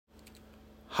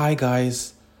Hi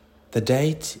guys, the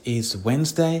date is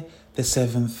Wednesday the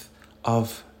 7th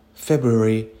of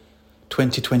February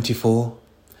 2024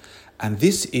 and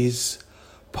this is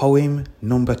poem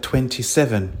number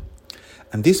 27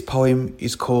 and this poem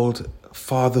is called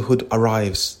Fatherhood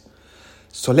Arrives.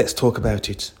 So let's talk about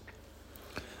it.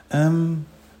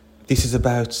 This is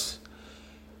about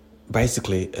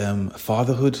basically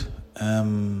fatherhood.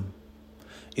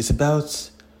 It's about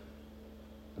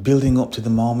building up to the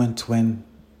moment when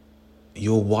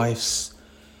your wife's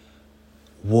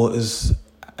waters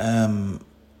has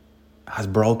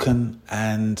broken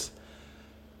and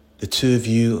the two of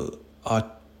you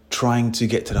are trying to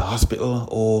get to the hospital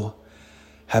or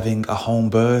having a home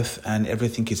birth and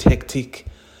everything is hectic.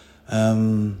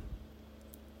 You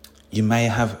may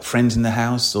have friends in the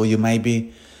house, or you may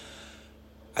be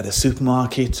at the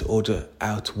supermarket or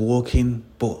out walking,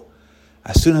 but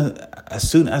as soon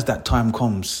as that time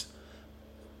comes,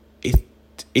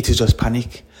 it is just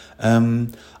panic.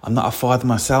 I'm not a father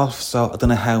myself, so I don't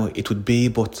know how it would be,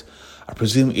 but I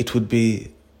presume it would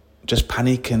be just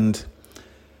panic and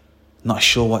not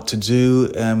sure what to do,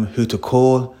 who to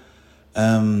call,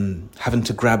 having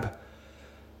to grab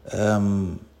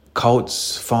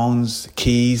coats, phones,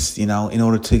 keys, in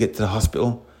order to get to the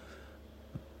hospital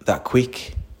that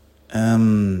quick.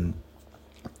 And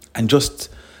just,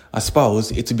 I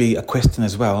suppose, it would be a question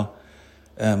as well,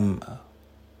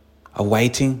 of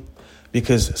waiting,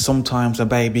 because sometimes a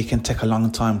baby can take a long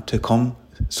time to come.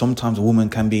 Sometimes a woman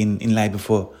can be in labour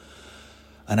for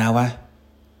an hour,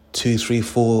 2, 3,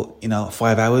 4,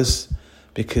 5 hours,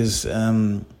 because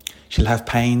she'll have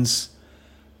pains.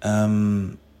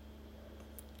 A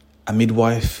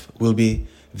midwife will be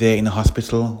there in the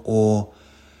hospital or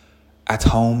at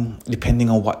home, depending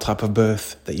on what type of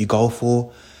birth that you go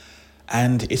for.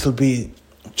 And it'll be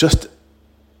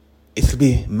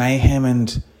mayhem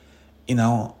and,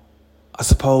 I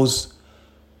suppose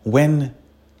when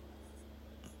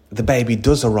the baby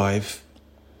does arrive,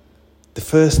 the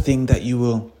first thing that you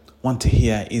will want to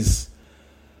hear is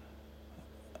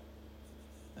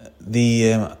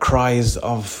the cries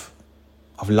of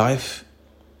life,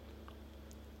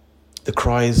 the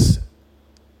cries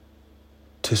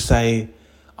to say,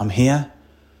 I'm here,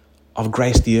 I've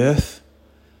graced the earth.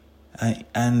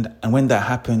 And when that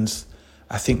happens,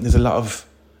 I think there's a lot of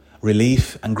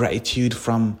relief and gratitude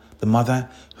from the mother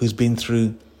who's been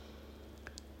through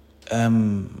a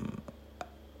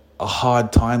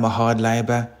hard time, a hard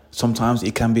labour. Sometimes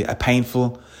it can be a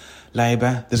painful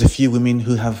labour. There's a few women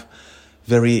who have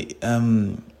very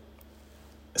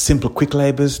simple, quick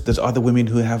labours. There's other women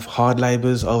who have hard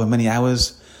labours over many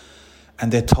hours,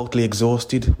 and they're totally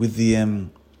exhausted with the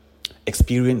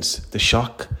experience, the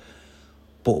shock.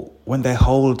 But when they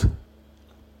hold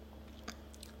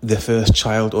their first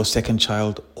child or second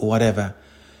child or whatever,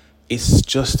 it's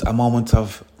just a moment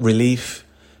of relief,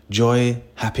 joy,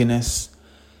 happiness.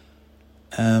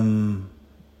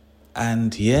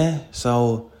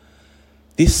 So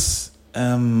this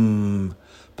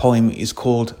poem is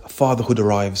called Fatherhood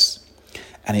Arrives,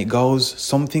 and it goes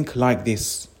something like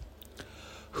this.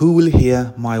 Who will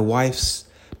hear my wife's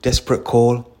desperate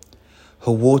call?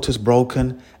 Her water's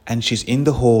broken and she's in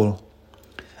the hall.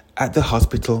 At the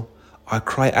hospital, I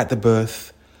cry at the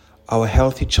birth. Our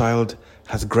healthy child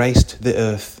has graced the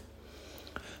earth.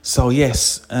 So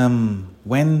yes,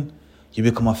 when you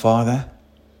become a father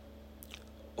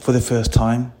for the first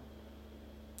time,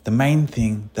 the main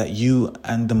thing that you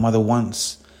and the mother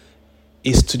wants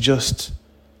is to just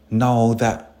know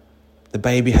that the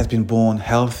baby has been born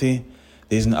healthy.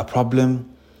 There isn't a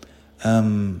problem.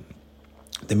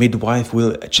 The midwife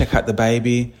will check out the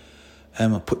baby,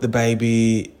 put the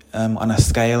baby on a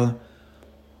scale,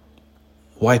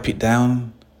 wipe it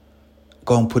down,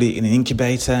 go and put it in an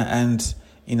incubator, and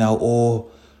or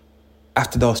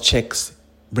after those checks,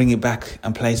 bring it back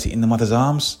and place it in the mother's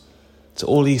arms. So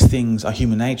all these things are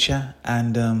human nature,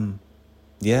 and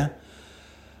I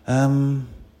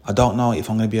don't know if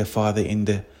I'm going to be a father in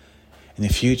the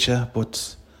future,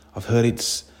 but I've heard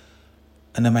it's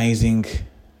an amazing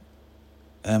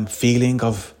feeling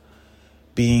of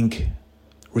being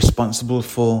responsible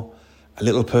for a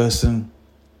little person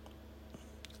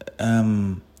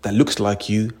that looks like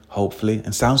you, hopefully,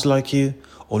 and sounds like you,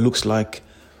 or looks like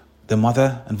the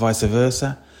mother, and vice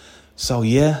versa. So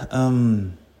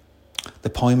the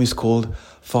poem is called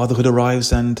Fatherhood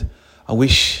Arrives, and I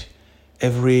wish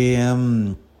every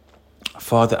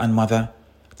father and mother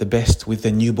the best with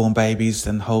their newborn babies,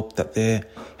 and hope that they're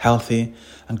healthy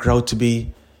and grow to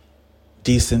be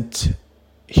decent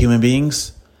human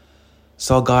beings.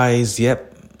 So guys,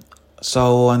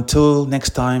 so until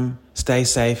next time, stay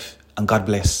safe and God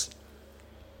bless.